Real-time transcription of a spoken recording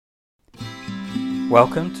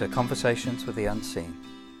Welcome to Conversations with the Unseen.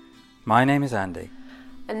 My name is Andy.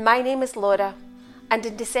 And my name is Laura. And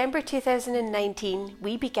in December 2019,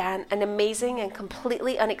 we began an amazing and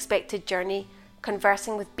completely unexpected journey,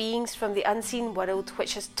 conversing with beings from the unseen world,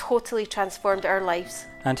 which has totally transformed our lives.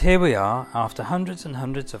 And here we are, after hundreds and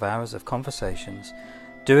hundreds of hours of conversations,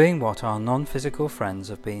 doing what our non-physical friends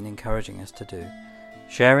have been encouraging us to do,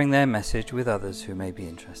 sharing their message with others who may be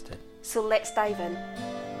interested. So let's dive in.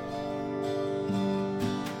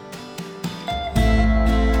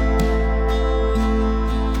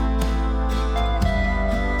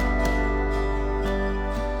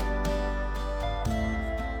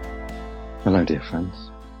 Hello, dear friends.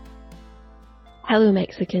 Hello,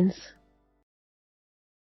 Mexicans.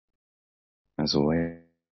 As always,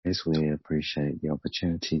 we appreciate the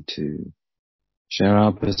opportunity to share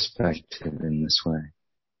our perspective in this way.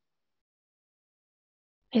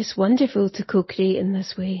 It's wonderful to co-create in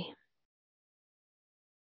this way.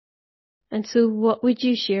 And so what would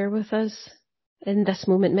you share with us in this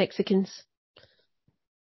moment, Mexicans?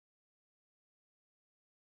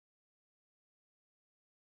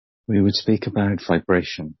 We would speak about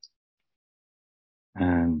vibration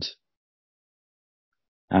and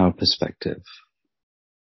our perspective,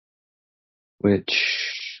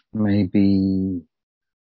 which may be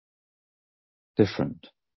different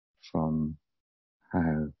from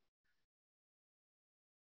how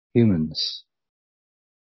humans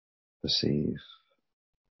perceive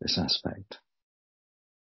this aspect.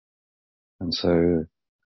 And so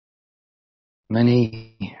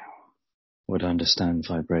many would understand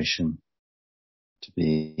vibration to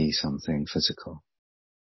be something physical.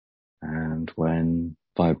 And when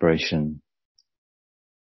vibration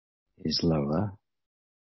is lower,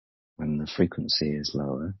 when the frequency is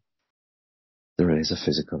lower, there is a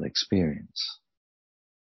physical experience.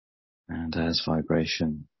 And as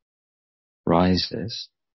vibration rises,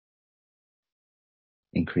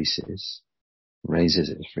 increases, raises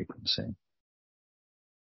its frequency,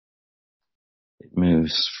 it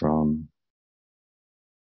moves from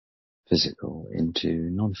physical into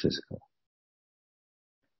non-physical.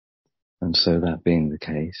 And so that being the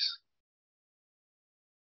case,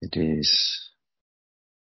 it is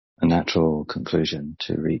a natural conclusion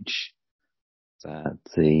to reach that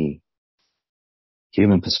the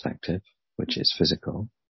human perspective, which is physical,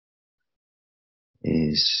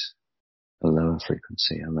 is a lower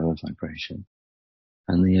frequency, a lower vibration.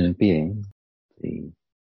 And the inner being, the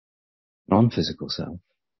non-physical self,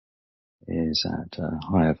 is at a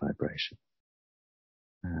higher vibration.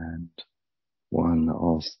 And one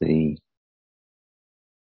of the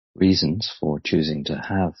reasons for choosing to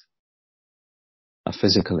have a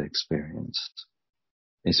physical experience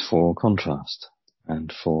is for contrast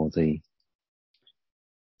and for the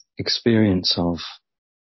experience of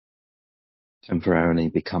temporarily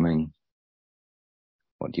becoming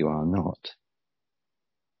what you are not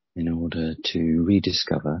in order to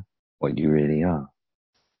rediscover what you really are.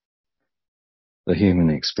 The human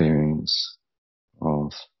experience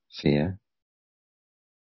of fear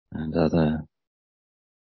and other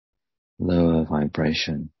lower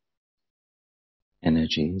vibration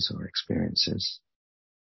energies or experiences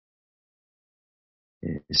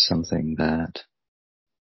is something that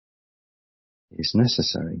is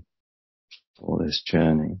necessary for this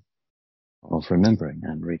journey of remembering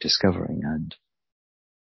and rediscovering and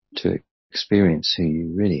to experience who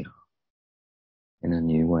you really are in a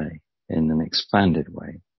new way, in an expanded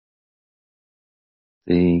way.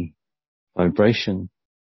 The vibration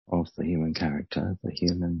of the human character, the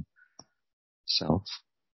human self,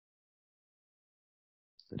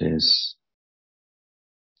 that is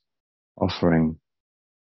offering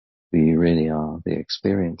who you really are, the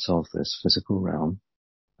experience of this physical realm,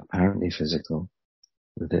 apparently physical,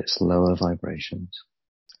 with its lower vibrations,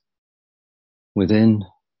 within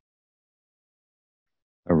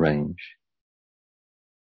a range,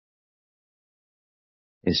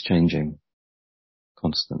 is changing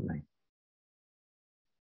constantly.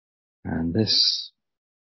 And this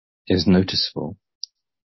is noticeable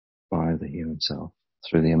by the human self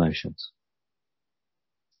through the emotions.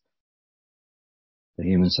 The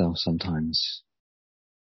human self sometimes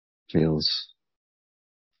feels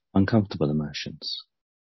uncomfortable emotions,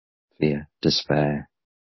 fear, despair,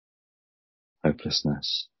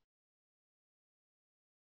 hopelessness,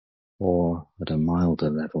 or at a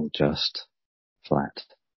milder level, just flat.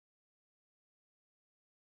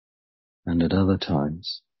 And at other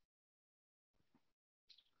times,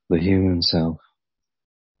 the human self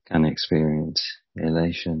can experience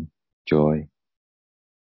elation, joy,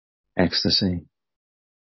 ecstasy,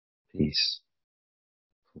 peace,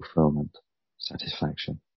 fulfillment,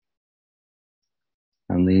 satisfaction.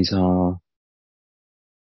 And these are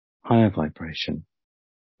higher vibration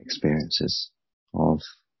experiences of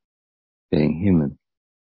being human.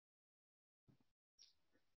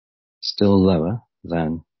 Still lower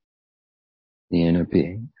than the inner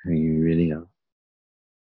being, who you really are.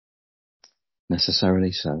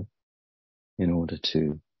 Necessarily so, in order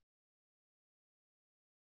to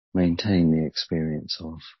maintain the experience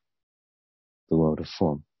of the world of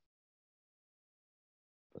form.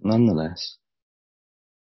 But nonetheless,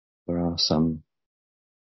 there are some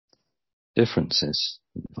differences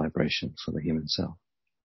in vibration for the human self.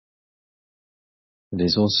 It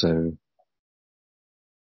is also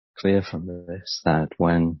clear from this that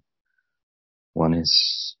when one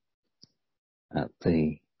is at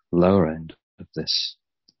the lower end of this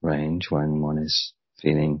range, when one is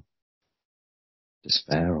feeling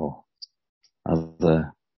despair or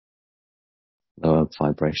other lower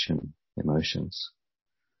vibration emotions,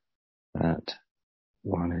 that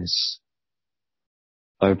one is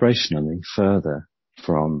vibrationally further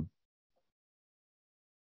from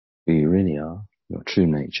who you really are, your true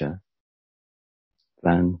nature,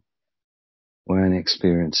 than when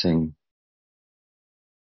experiencing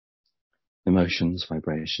emotions,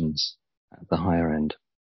 vibrations at the higher end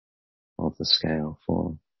of the scale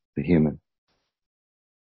for the human.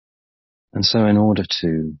 And so in order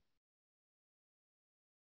to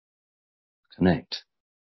connect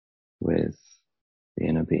with the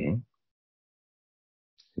inner being,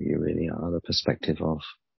 who you really are, the perspective of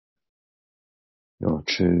your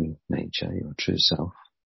true nature, your true self,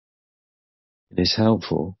 it is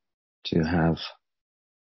helpful to have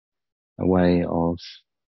a way of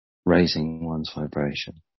raising one's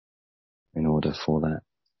vibration in order for that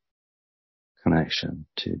connection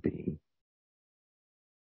to be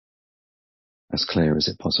as clear as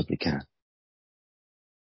it possibly can.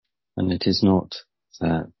 And it is not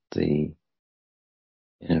that the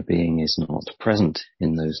inner being is not present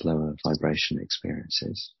in those lower vibration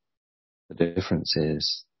experiences. The difference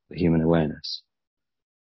is the human awareness.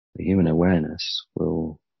 The human awareness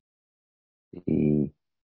will be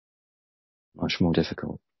much more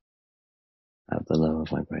difficult at the lower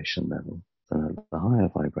vibration level than at the higher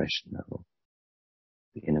vibration level.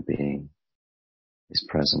 The inner being is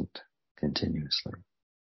present continuously.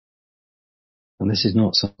 And this is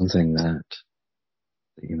not something that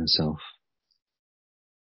the human self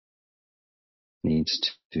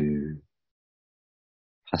needs to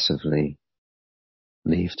passively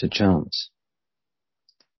leave to chance.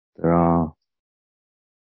 There are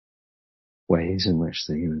ways in which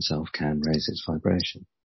the human self can raise its vibration.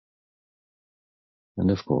 And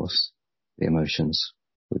of course, the emotions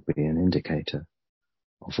would be an indicator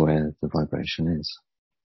of where the vibration is.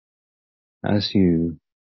 As you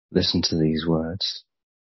listen to these words,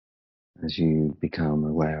 as you become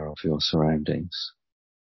aware of your surroundings,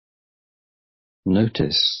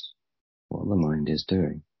 notice what the mind is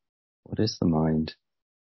doing. What is the mind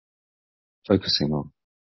focusing on?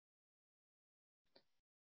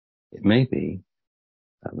 It may be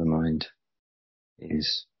that the mind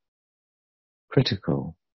is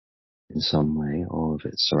critical in some way of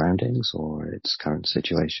its surroundings or its current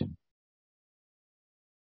situation.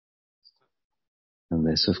 And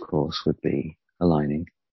this, of course, would be aligning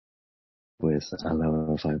with a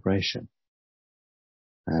lower vibration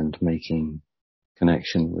and making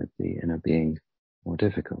connection with the inner being more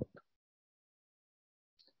difficult.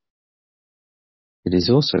 It is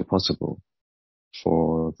also possible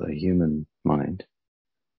for the human mind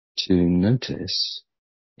to notice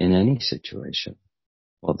in any situation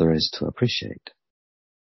what there is to appreciate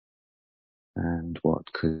and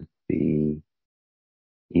what could be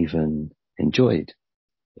even enjoyed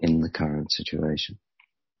in the current situation.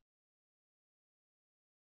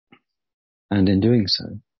 And in doing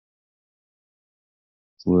so,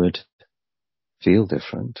 would feel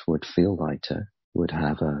different, would feel lighter, would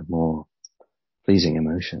have a more pleasing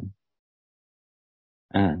emotion,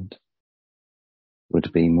 and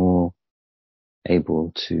would be more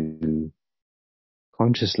able to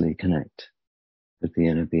consciously connect with the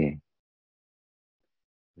inner being,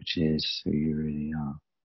 which is who you really are.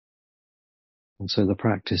 And so the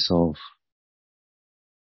practice of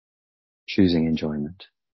choosing enjoyment,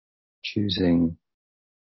 choosing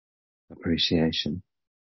appreciation,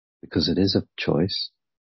 because it is a choice,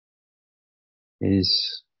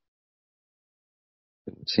 is,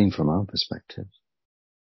 it would seem from our perspective,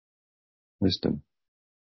 wisdom.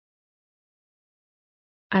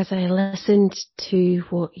 As I listened to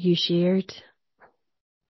what you shared,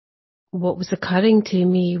 what was occurring to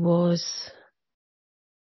me was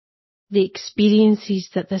the experiences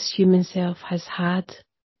that this human self has had,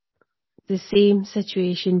 the same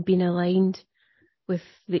situation being aligned with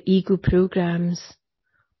the ego programs,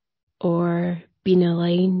 or being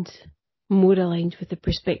more aligned with the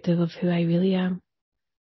perspective of who I really am,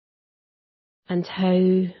 and how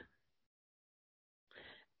it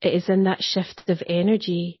is in that shift of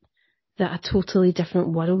energy that a totally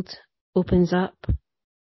different world opens up,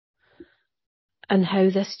 and how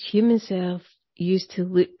this human self used to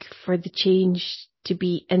look for the change to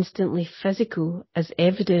be instantly physical as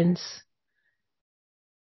evidence,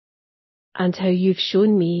 and how you've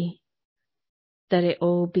shown me that it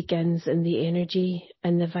all begins in the energy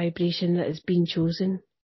and the vibration that has been chosen.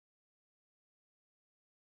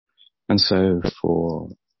 And so for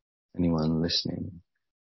anyone listening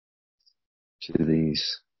to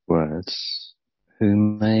these words who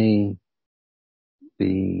may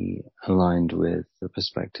be aligned with the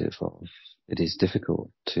perspective of it is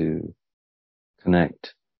difficult to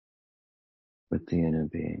connect with the inner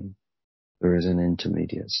being, there is an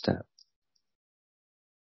intermediate step.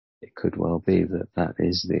 It could well be that that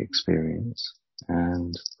is the experience,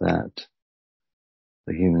 and that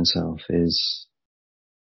the human self is,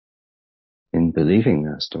 in believing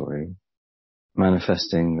that story,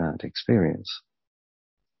 manifesting that experience.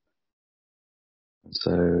 And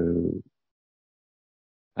so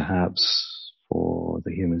perhaps for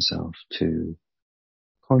the human self to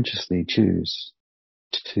consciously choose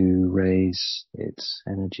to raise its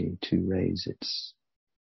energy, to raise its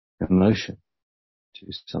emotion to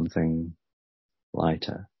something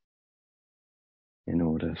lighter, in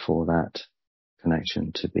order for that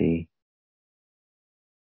connection to be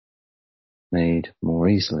made more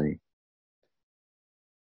easily,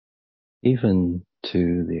 even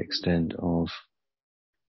to the extent of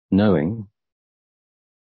knowing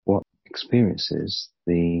what experiences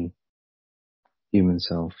the human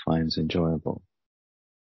self finds enjoyable.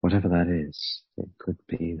 Whatever that is, it could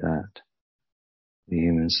be that the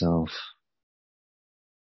human self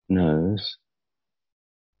knows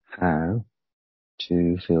how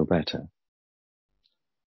to feel better.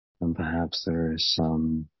 And perhaps there is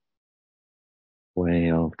some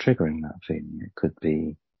way of triggering that feeling. It could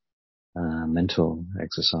be mental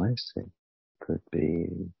exercise. It could be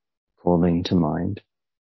calling to mind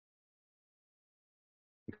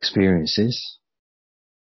experiences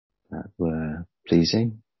that were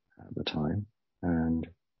pleasing at the time, and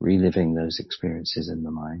reliving those experiences in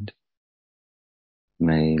the mind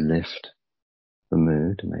may lift the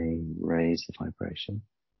mood, may raise the vibration.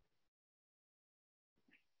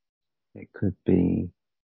 It could be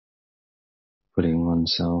putting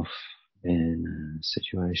oneself in a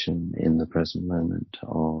situation in the present moment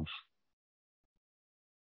of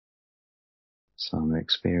some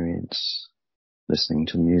experience. Listening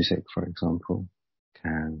to music, for example,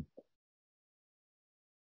 can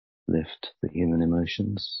lift the human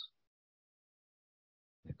emotions.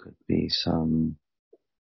 There could be some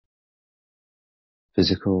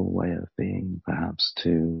physical way of being, perhaps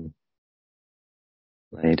to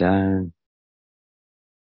lay down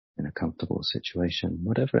in a comfortable situation,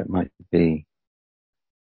 whatever it might be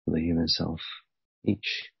for the human self.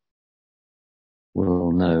 Each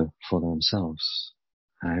will know for themselves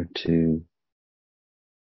how to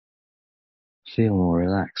feel more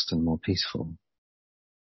relaxed and more peaceful,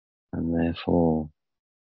 and therefore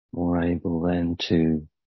more able then to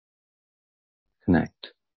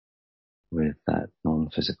connect with that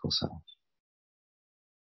non-physical self.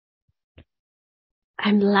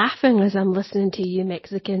 I'm laughing as I'm listening to you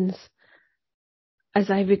Mexicans, as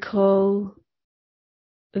I recall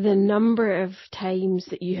the number of times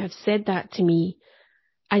that you have said that to me,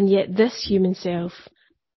 and yet this human self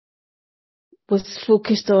was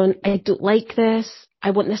focused on, I don't like this,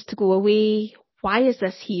 I want this to go away, why is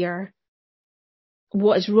this here?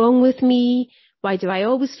 What is wrong with me? Why do I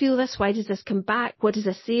always feel this? Why does this come back? What does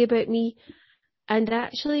this say about me? And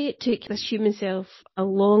actually it took this human self a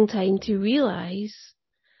long time to realise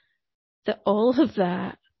that all of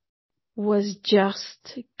that was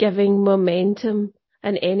just giving momentum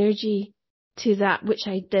and energy to that which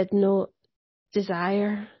I did not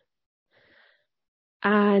desire.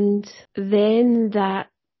 And then that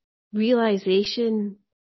realisation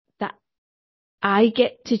that I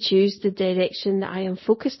get to choose the direction that I am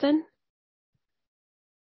focused in.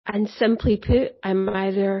 And simply put, I'm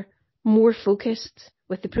either more focused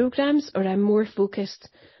with the programs or I'm more focused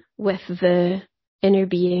with the inner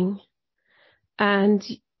being. And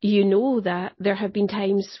you know that there have been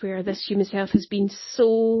times where this human self has been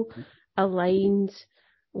so aligned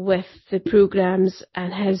with the programs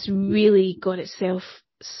and has really got itself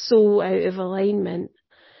so out of alignment.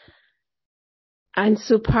 And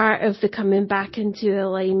so part of the coming back into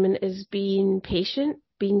alignment is being patient,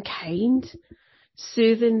 being kind,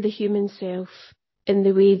 soothing the human self in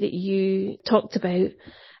the way that you talked about,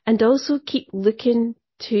 and also keep looking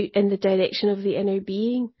in the direction of the inner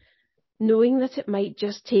being, knowing that it might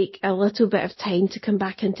just take a little bit of time to come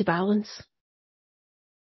back into balance.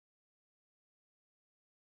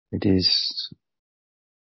 It is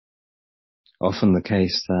often the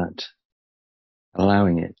case that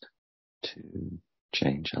allowing it to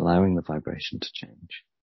change, allowing the vibration to change,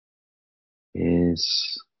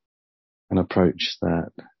 is an approach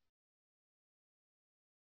that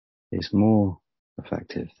is more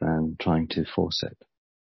effective than trying to force it.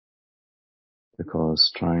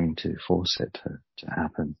 Because trying to force it to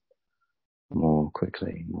happen more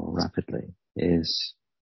quickly, more rapidly, is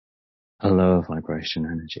a lower vibration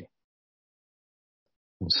energy.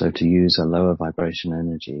 And so to use a lower vibration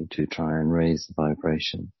energy to try and raise the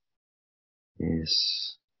vibration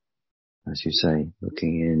is, as you say,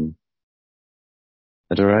 looking in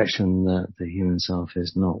a direction that the human self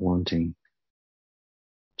is not wanting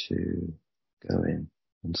to go in.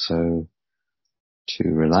 And so to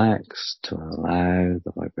relax, to allow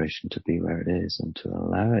the vibration to be where it is and to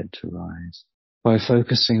allow it to rise by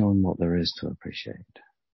focusing on what there is to appreciate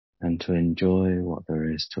and to enjoy what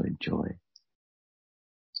there is to enjoy.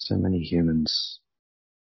 So many humans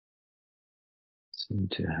seem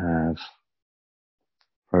to have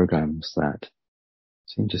programs that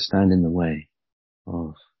seem to stand in the way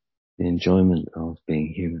of the enjoyment of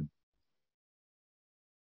being human.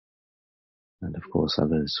 And of course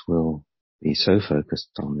others will be so focused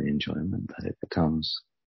on the enjoyment that it becomes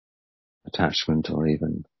attachment or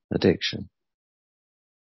even addiction.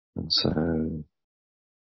 And so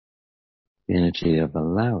the energy of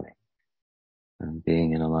allowing and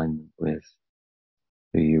being in alignment with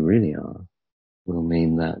who you really are will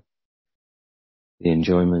mean that the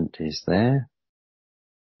enjoyment is there,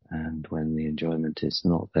 and when the enjoyment is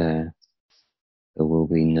not there, there will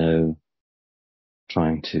be no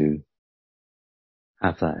trying to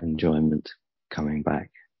have that enjoyment coming back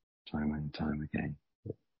time and time again.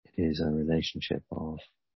 It is a relationship of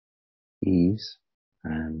ease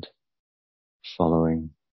and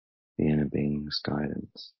following the inner being's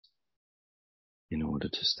guidance in order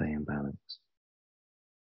to stay in balance.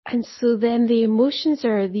 And so then the emotions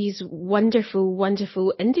are these wonderful,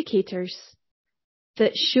 wonderful indicators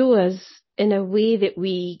that show us in a way that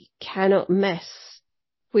we cannot miss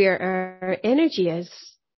where our energy is.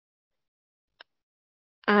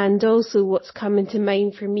 And also what's coming to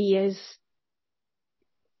mind for me is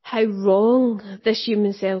how wrong this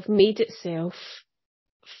human self made itself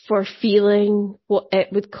for feeling what it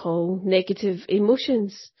would call negative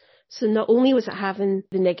emotions. So not only was it having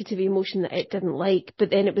the negative emotion that it didn't like, but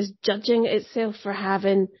then it was judging itself for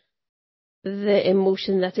having the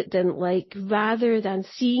emotion that it didn't like, rather than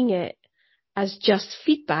seeing it as just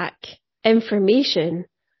feedback, information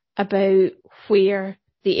about where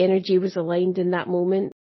the energy was aligned in that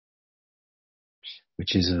moment.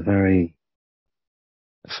 Which is a very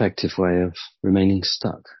effective way of remaining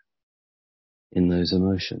stuck in those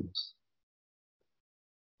emotions.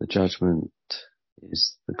 The judgment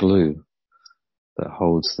is the glue that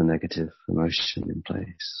holds the negative emotion in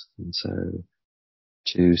place. And so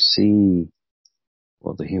to see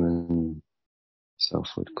what the human self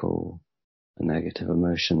would call a negative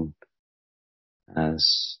emotion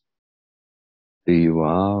as who you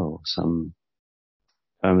are or some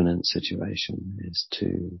permanent situation is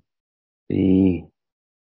to be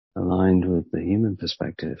aligned with the human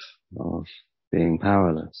perspective of being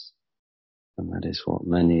powerless. And that is what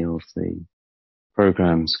many of the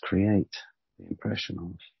programs create the impression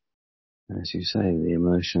of. And as you say, the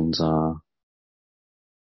emotions are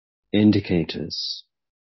indicators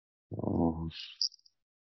of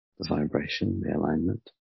the vibration, the alignment,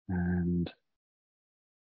 and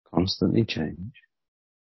constantly change.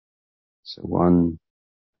 So one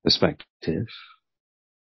perspective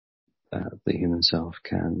that the human self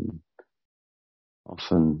can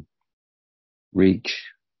often reach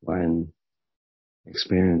when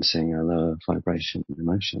experiencing a lower vibration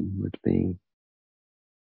emotion would be,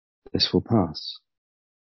 this will pass,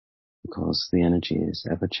 because the energy is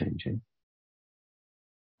ever changing.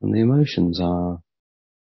 And the emotions are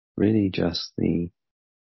really just the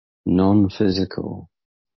non-physical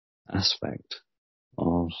aspect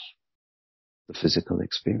of the physical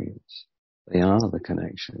experience. They are the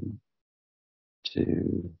connection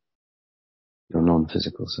to your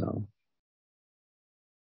non-physical self.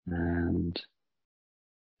 And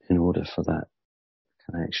in order for that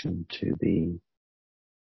connection to be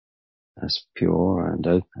as pure and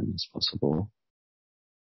open as possible,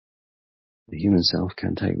 the human self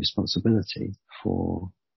can take responsibility for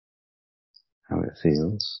how it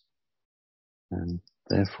feels, and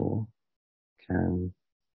therefore can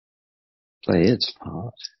play its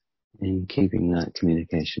part in keeping that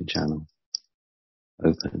communication channel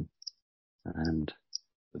open and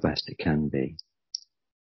the best it can be.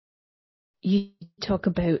 You talk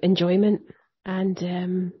about enjoyment,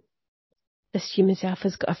 and this human self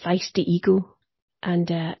has got a feisty ego, and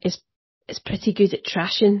is pretty good at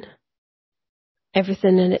trashing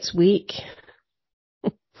everything in its wake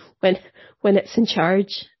when it's in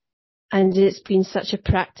charge. And it's been such a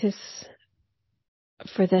practice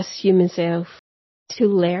for this human self to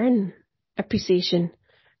learn appreciation,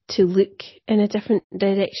 to look in a different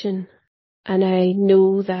direction. And I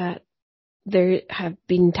know that there have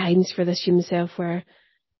been times for this human self where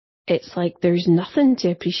it's like there's nothing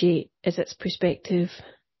to appreciate as its perspective,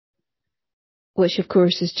 which of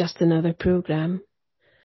course is just another program.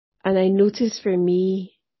 And I notice for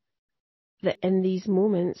me that in these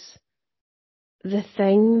moments, the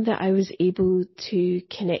thing that I was able to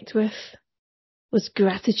connect with was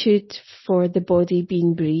gratitude for the body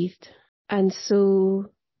being breathed. And so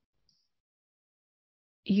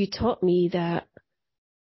you taught me that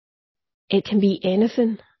it can be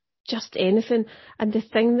anything, just anything. And the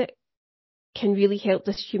thing that can really help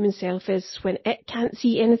this human self is when it can't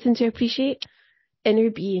see anything to appreciate, inner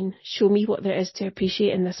being, show me what there is to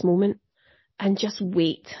appreciate in this moment, and just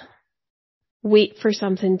wait. Wait for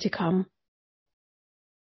something to come.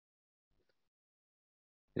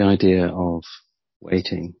 The idea of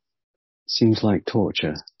waiting seems like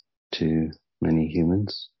torture to many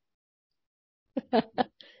humans.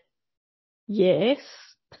 Yes.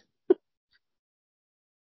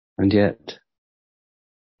 And yet,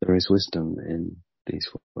 there is wisdom in these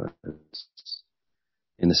words,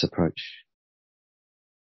 in this approach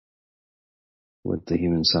with the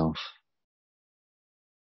human self,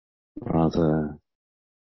 rather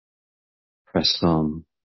pressed on,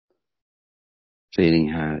 feeling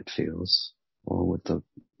how it feels, or with the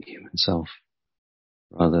human self,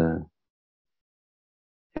 rather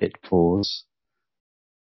hit pause,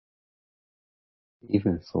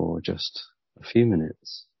 even for just a few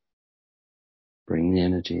minutes, bring the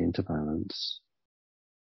energy into balance,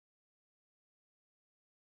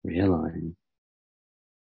 realign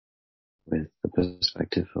with the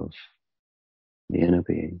perspective of the inner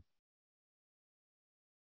being,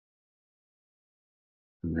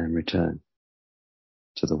 and then return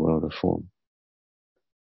to the world of form.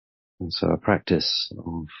 And so a practice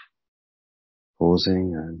of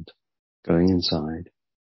pausing and going inside,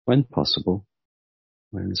 when possible,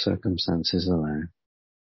 when circumstances allow,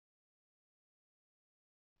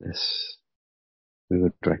 this we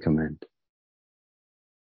would recommend.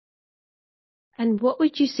 And what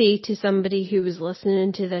would you say to somebody who was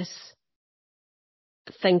listening to this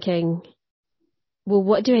thinking, well,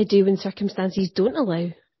 what do I do when circumstances don't allow?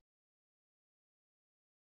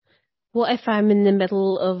 What if I'm in the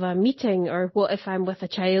middle of a meeting, or what if I'm with a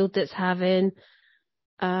child that's having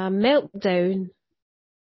a meltdown?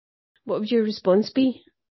 What would your response be?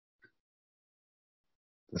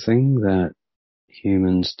 The thing that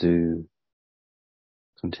humans do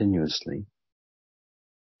continuously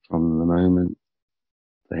from the moment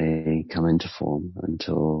they come into form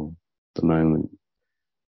until the moment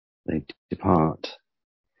they depart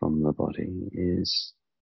from the body is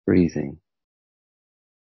breathing.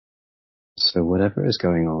 So whatever is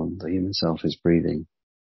going on, the human self is breathing,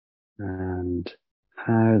 and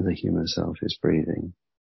how the human self is breathing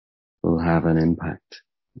will have an impact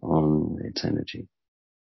on its energy.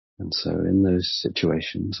 And so in those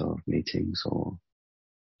situations of meetings or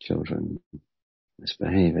children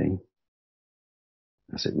misbehaving,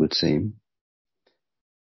 as it would seem,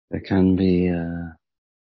 there can be an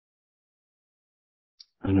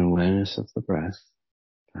awareness of the breath,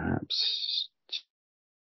 perhaps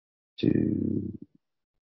to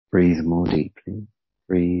breathe more deeply,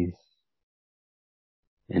 breathe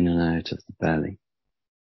in and out of the belly.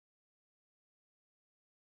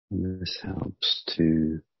 And this helps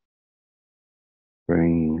to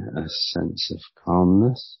bring a sense of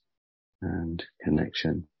calmness and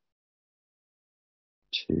connection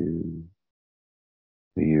to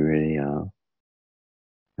who you really are,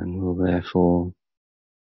 and will therefore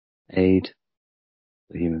aid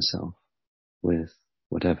the human self with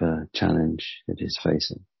whatever challenge it is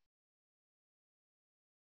facing.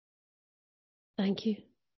 Thank you.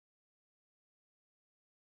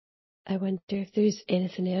 I wonder if there's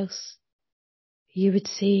anything else you would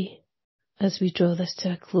say as we draw this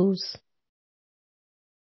to a close.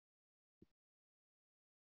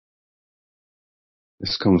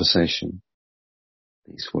 This conversation,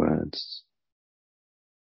 these words,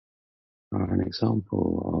 are an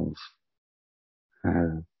example of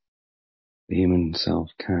how the human self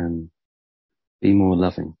can be more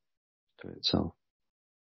loving to itself.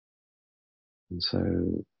 And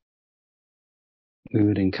so we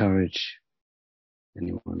would encourage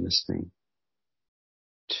anyone listening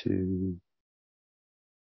to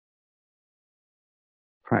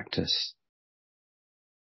practice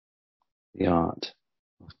the art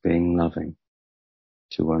of being loving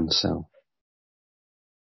to oneself,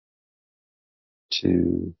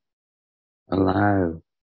 to allow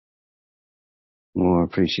more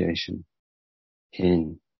appreciation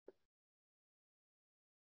in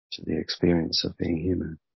to the experience of being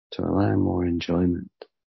human, to allow more enjoyment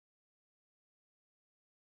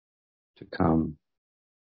to come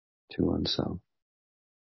to oneself.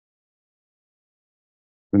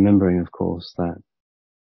 Remembering, of course, that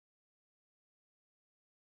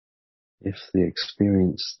if the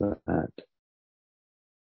experience that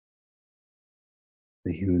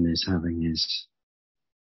the human is having is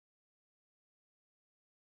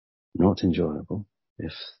not enjoyable,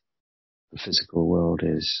 if the physical world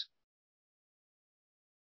is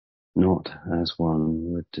not as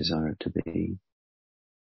one would desire it to be,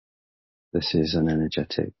 this is an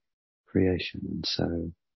energetic creation, and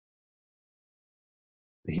so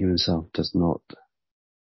the human self does not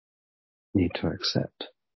need to accept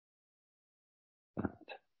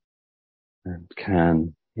that and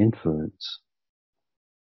can influence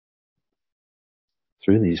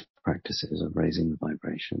through these practices of raising the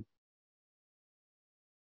vibration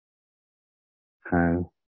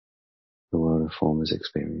how the world of form is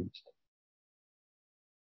experienced.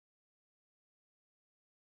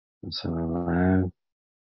 And so allow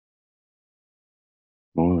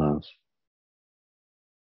more love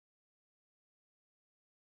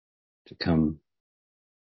to come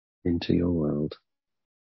into your world.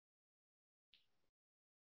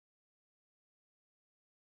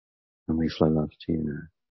 And we flow love to you now.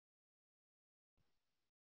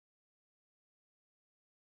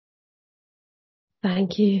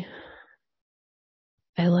 Thank you.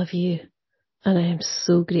 I love you, and I am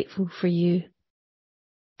so grateful for you,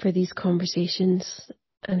 for these conversations,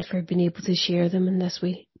 and for being able to share them in this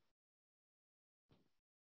way.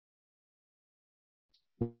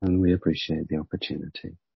 And we appreciate the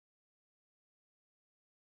opportunity.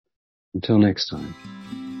 Until next time.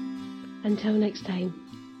 Until next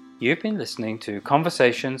time. You've been listening to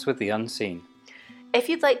Conversations with the Unseen. If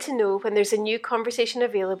you'd like to know when there's a new conversation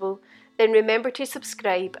available, then remember to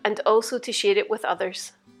subscribe and also to share it with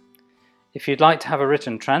others. If you'd like to have a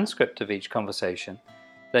written transcript of each conversation,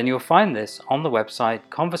 then you'll find this on the website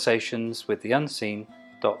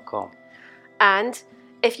conversationswiththeunseen.com. And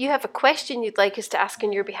if you have a question you'd like us to ask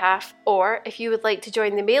on your behalf, or if you would like to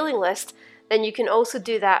join the mailing list, then you can also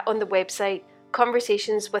do that on the website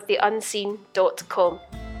conversationswiththeunseen.com.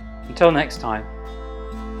 Until next time.